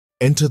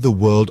enter the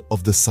world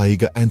of the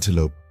Saiga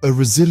antelope, a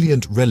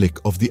resilient relic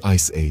of the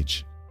Ice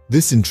Age.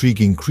 This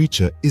intriguing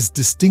creature is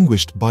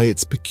distinguished by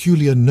its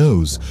peculiar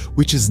nose,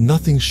 which is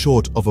nothing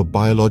short of a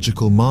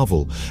biological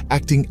marvel.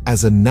 Acting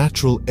as a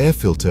natural air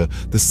filter,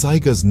 the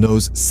saiga's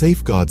nose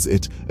safeguards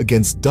it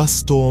against dust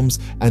storms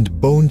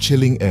and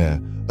bone-chilling air,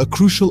 a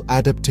crucial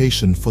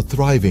adaptation for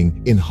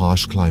thriving in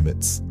harsh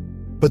climates.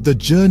 But the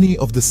journey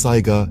of the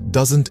saiga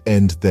doesn't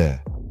end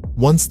there.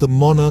 Once the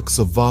monarchs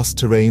of vast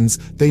terrains,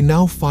 they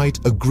now fight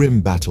a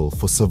grim battle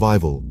for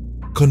survival,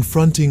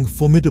 confronting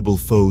formidable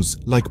foes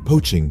like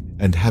poaching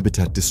and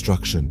habitat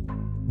destruction.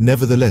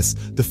 Nevertheless,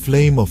 the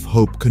flame of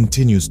hope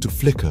continues to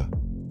flicker.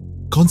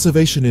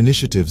 Conservation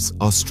initiatives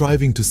are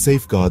striving to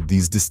safeguard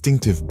these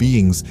distinctive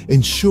beings,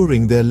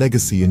 ensuring their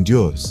legacy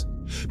endures.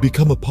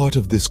 Become a part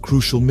of this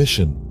crucial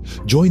mission.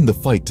 Join the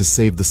fight to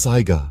save the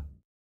saiga.